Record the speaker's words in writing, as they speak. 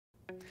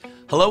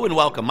Hello and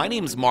welcome. My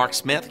name is Mark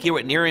Smith here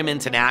at Nerium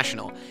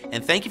International,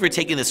 and thank you for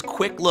taking this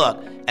quick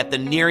look at the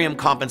Nerium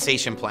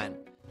compensation plan.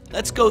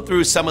 Let's go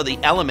through some of the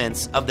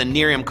elements of the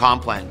Nerium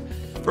comp plan.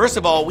 First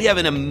of all, we have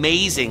an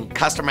amazing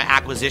customer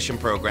acquisition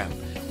program.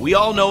 We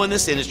all know in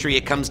this industry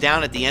it comes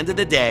down at the end of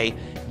the day,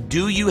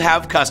 do you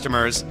have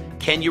customers?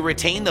 Can you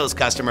retain those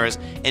customers?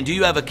 And do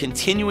you have a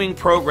continuing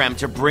program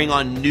to bring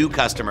on new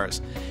customers?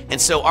 And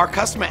so our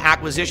customer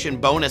acquisition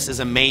bonus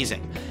is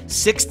amazing.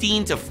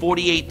 $16 to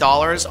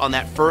 $48 on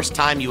that first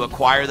time you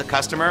acquire the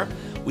customer.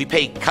 We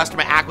pay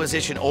customer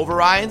acquisition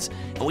overrides,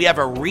 and we have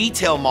a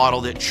retail model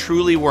that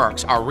truly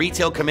works. Our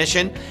retail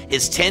commission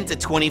is 10 to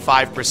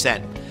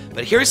 25%.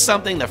 But here's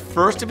something, the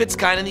first of its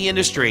kind in the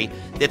industry,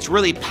 that's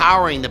really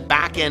powering the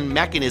back-end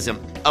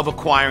mechanism of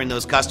acquiring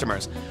those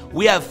customers.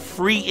 We have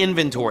free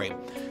inventory.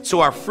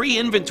 So our free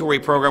inventory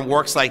program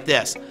works like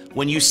this.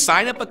 When you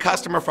sign up a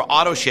customer for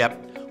auto ship,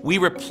 we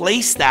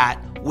replace that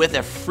with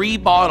a free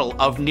bottle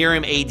of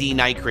Nerium AD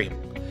night cream.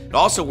 It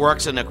also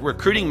works in a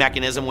recruiting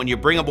mechanism. When you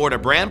bring aboard a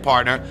brand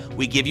partner,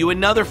 we give you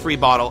another free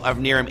bottle of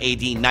Nerium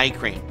AD night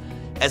cream.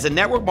 As a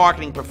network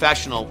marketing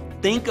professional,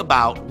 think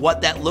about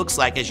what that looks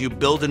like as you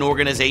build an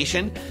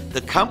organization. The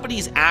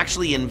company's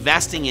actually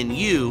investing in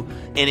you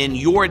and in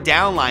your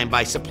downline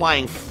by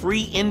supplying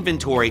free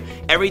inventory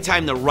every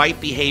time the right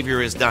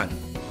behavior is done.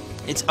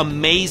 It's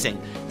amazing,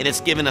 and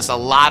it's given us a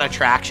lot of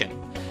traction.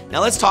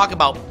 Now let's talk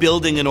about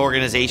building an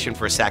organization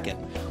for a second.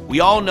 We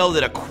all know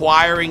that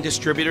acquiring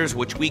distributors,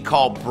 which we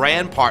call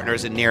brand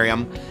partners at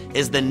Nerium,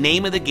 is the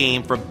name of the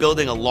game for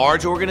building a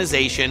large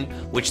organization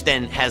which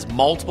then has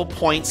multiple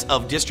points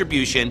of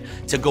distribution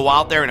to go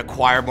out there and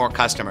acquire more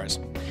customers.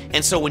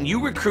 And so when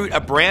you recruit a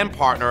brand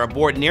partner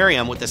aboard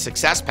Nerium with the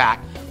Success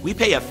Pack, we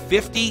pay a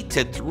 $50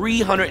 to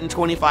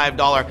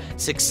 $325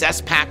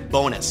 Success Pack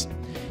bonus.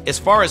 As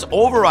far as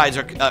overrides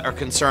are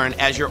concerned,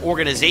 as your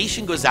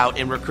organization goes out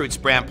and recruits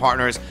brand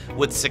partners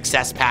with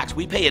Success Packs,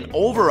 we pay an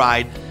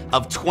override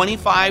of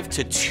 $25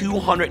 to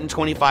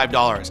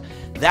 $225.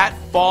 That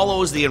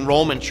follows the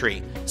enrollment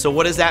tree. So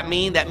what does that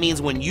mean? That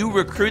means when you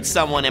recruit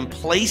someone and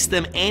place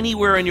them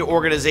anywhere in your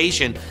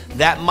organization,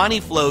 that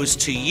money flows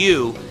to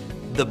you,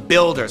 the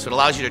builder. So it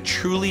allows you to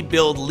truly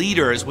build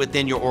leaders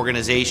within your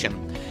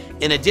organization.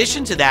 In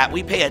addition to that,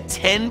 we pay a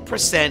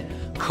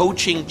 10%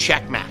 coaching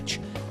check match.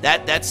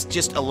 That's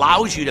just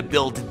allows you to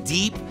build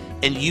deep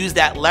and use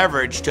that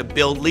leverage to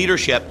build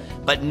leadership,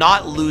 but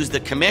not lose the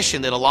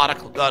commission that a lot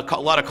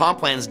of comp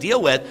plans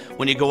deal with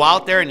when you go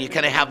out there and you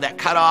kind of have that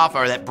cutoff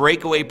or that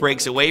breakaway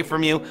breaks away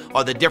from you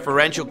or the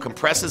differential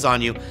compresses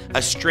on you.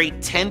 A straight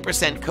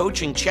 10%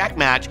 coaching check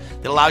match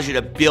that allows you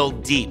to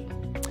build deep.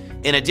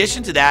 In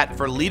addition to that,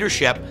 for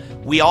leadership,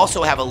 we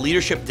also have a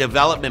leadership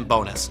development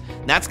bonus.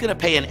 And that's going to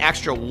pay an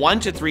extra 1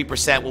 to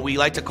 3%, what we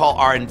like to call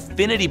our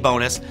infinity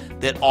bonus,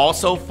 that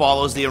also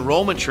follows the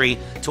enrollment tree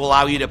to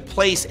allow you to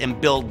place and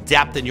build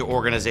depth in your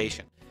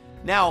organization.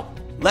 Now,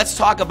 let's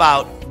talk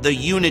about the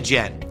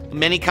Unigen.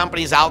 Many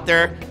companies out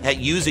there that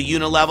use a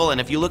unilevel,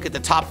 and if you look at the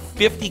top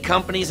 50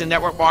 companies in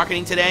network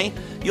marketing today,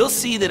 you'll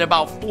see that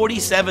about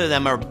 47 of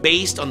them are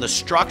based on the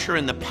structure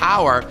and the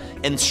power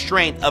and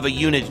strength of a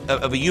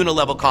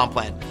unilevel comp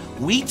plan.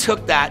 We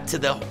took that to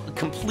the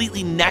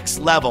completely next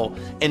level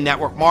in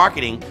network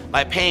marketing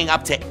by paying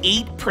up to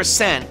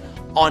 8%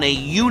 on a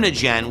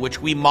Unigen,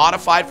 which we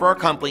modified for our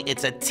company.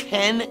 It's a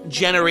 10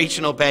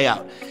 generational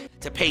payout.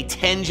 To pay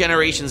 10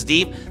 generations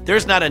deep,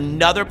 there's not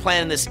another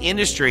plan in this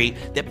industry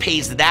that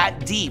pays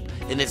that deep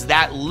and is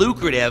that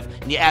lucrative.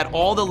 And you add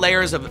all the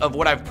layers of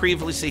what I've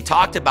previously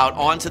talked about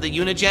onto the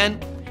Unigen,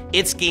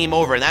 it's game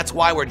over. And that's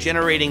why we're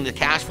generating the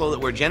cash flow that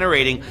we're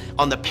generating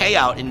on the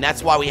payout, and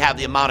that's why we have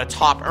the amount of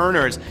top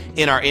earners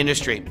in our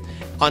industry.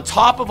 On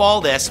top of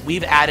all this,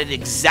 we've added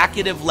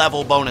executive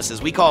level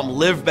bonuses. We call them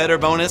Live Better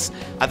bonus.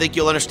 I think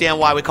you'll understand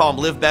why we call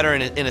them Live Better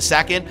in a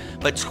second.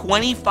 But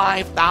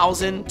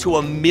 $25,000 to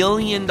 $1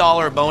 million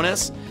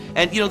bonus.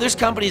 And you know, there's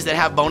companies that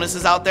have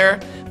bonuses out there,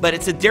 but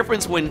it's a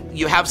difference when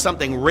you have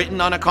something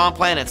written on a comp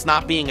plan, it's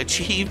not being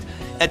achieved,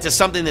 and to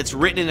something that's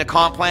written in a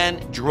comp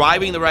plan,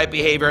 driving the right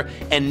behavior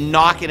and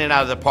knocking it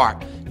out of the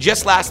park.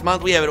 Just last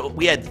month, we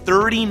had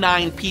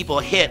 39 people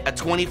hit a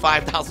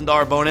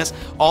 $25,000 bonus,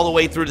 all the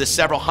way through the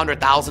several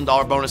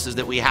 $100,000 bonuses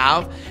that we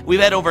have. We've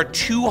had over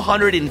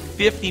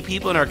 250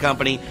 people in our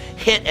company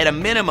hit at a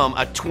minimum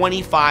a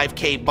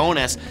 $25K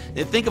bonus.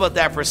 And think about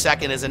that for a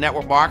second as a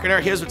network marketer.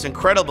 Here's what's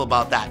incredible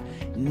about that.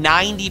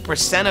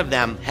 90% of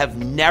them have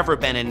never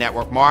been in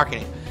network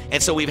marketing.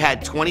 And so we've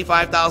had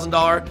 $25,000,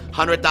 $100,000,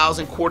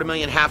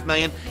 $250,000,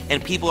 $500,000,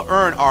 and people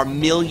earn our $1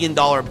 million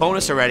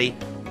bonus already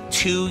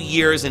 2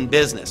 years in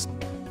business.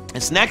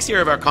 This next year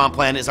of our comp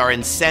plan is our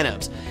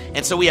incentives.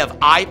 And so we have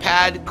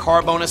iPad,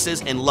 car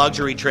bonuses, and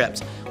luxury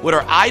trips. With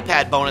our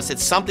iPad bonus,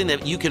 it's something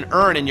that you can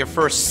earn in your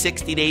first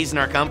 60 days in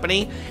our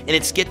company, and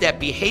it's get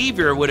that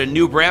behavior with a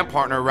new brand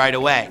partner right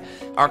away.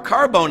 Our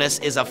car bonus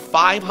is a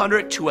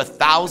 $500 to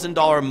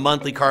 $1,000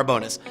 monthly car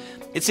bonus.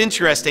 It's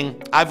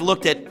interesting. I've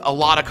looked at a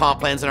lot of comp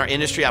plans in our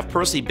industry. I've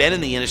personally been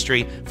in the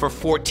industry for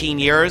 14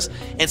 years.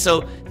 And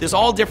so there's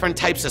all different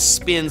types of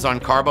spins on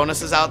car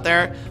bonuses out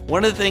there.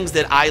 One of the things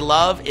that I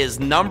love is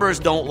numbers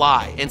don't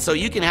lie. And so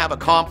you can have a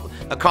comp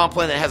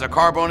plan that has a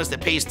car bonus that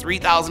pays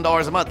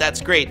 $3,000 a month. That's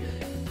great.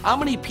 How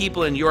many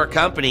people in your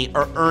company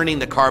are earning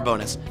the car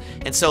bonus?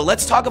 And so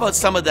let's talk about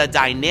some of the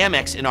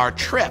dynamics in our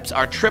trips.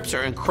 Our trips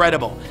are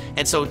incredible.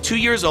 And so 2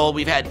 years old,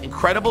 we've had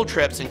incredible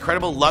trips,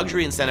 incredible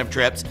luxury incentive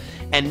trips.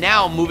 And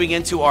now moving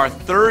into our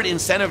third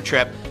incentive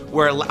trip,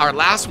 where our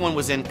last one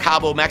was in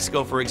Cabo,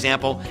 Mexico, for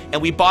example,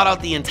 and we bought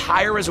out the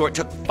entire resort,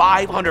 took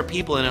 500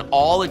 people in an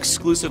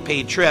all-exclusive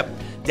paid trip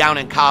down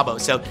in Cabo.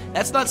 So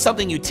that's not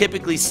something you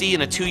typically see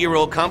in a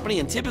 2-year-old company,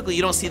 and typically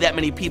you don't see that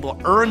many people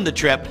earn the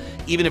trip,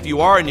 even if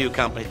you are a new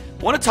company.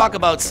 I want to talk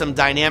about some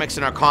dynamics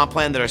in our comp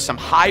plan that are some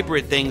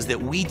hybrid things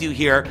that we do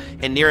here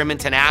in Nerium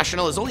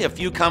International. There's only a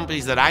few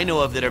companies that I know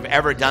of that have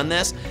ever done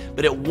this,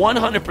 but it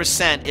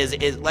 100%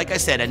 is, like I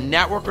said, a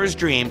networker's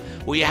dream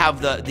where you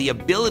have the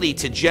ability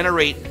to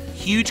generate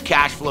huge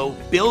cash flow,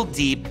 build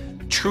deep,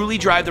 truly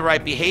drive the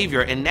right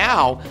behavior. And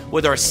now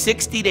with our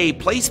 60-day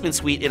placement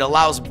suite, it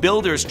allows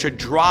builders to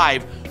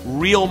drive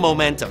real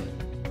momentum.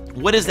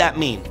 What does that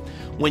mean?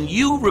 When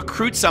you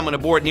recruit someone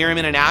aboard Nerium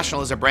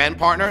International as a brand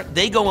partner,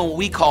 they go in what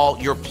we call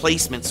your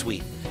placement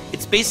suite.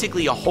 It's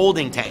basically a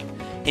holding tank,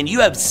 and you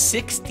have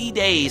 60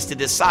 days to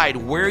decide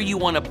where you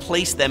want to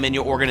place them in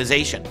your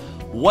organization.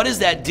 What does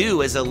that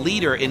do as a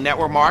leader in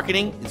network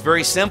marketing? It's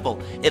very simple.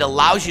 It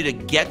allows you to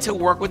get to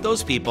work with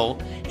those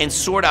people and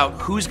sort out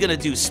who's going to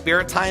do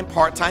spare time,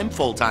 part-time,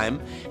 full-time,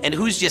 and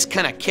who's just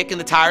kind of kicking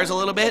the tires a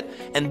little bit.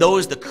 And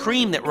those, the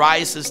cream that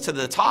rises to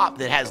the top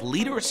that has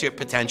leadership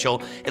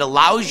potential, it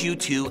allows you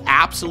to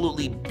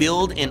absolutely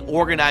build and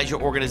organize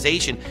your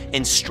organization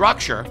and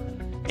structure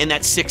in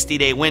that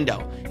 60-day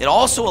window. It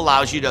also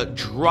allows you to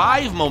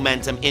drive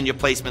momentum in your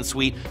placement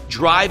suite,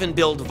 drive and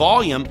build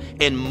volume,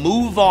 and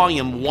move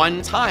volume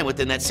one time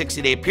within that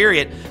 60-day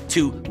period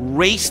to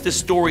race the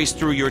stories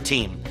through your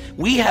team.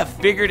 We have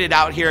figured it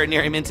out here at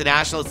Nerium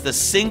International. It's the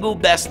single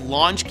best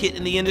launch kit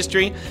in the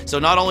industry. So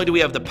not only do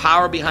we have the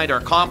power behind our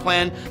comp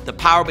plan, the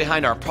power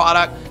behind our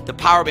product, the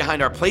power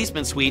behind our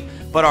placement suite,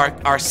 but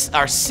our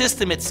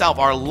system itself,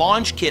 our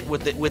launch kit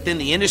within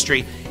the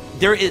industry,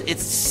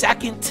 it's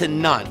second to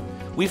none.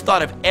 We've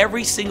thought of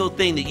every single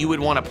thing that you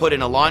would want to put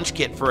in a launch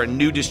kit for a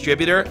new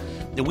distributor.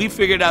 And we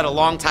figured out a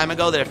long time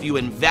ago that if you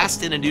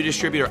invest in a new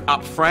distributor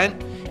up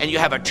front and you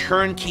have a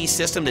turnkey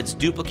system that's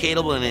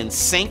duplicatable and in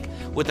sync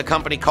with the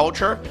company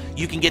culture,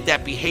 you can get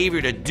that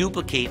behavior to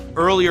duplicate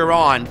earlier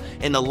on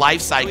in the life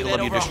cycle of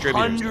your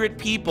distributors. 100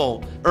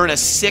 people earn a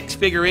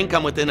 6-figure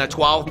income within a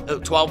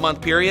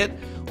 12-month period.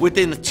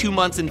 Within 2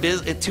 months in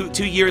business,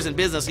 2 years in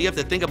business. So you have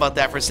to think about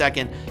that for a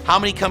second. How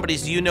many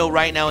companies do you know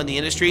right now in the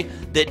industry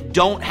that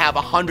don't have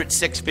 100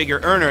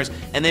 6-figure earners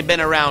and they've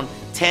been around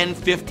 10,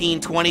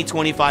 15, 20,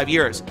 25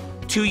 years?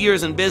 2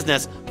 years in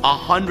business,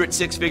 100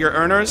 6-figure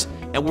earners,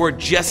 and we're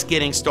just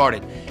getting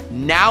started.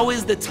 Now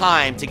is the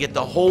time to get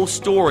the whole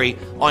story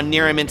on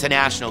Nerium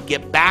International.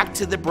 Get back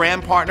to the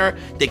brand partner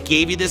that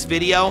gave you this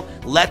video.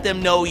 Let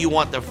them know you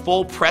want the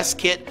full press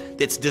kit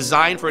that's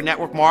designed for a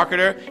network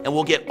marketer, and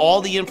we'll get all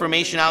the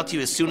information out to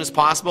you as soon as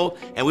possible.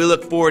 And we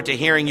look forward to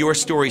hearing your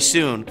story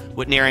soon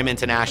with Nerium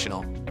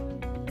International.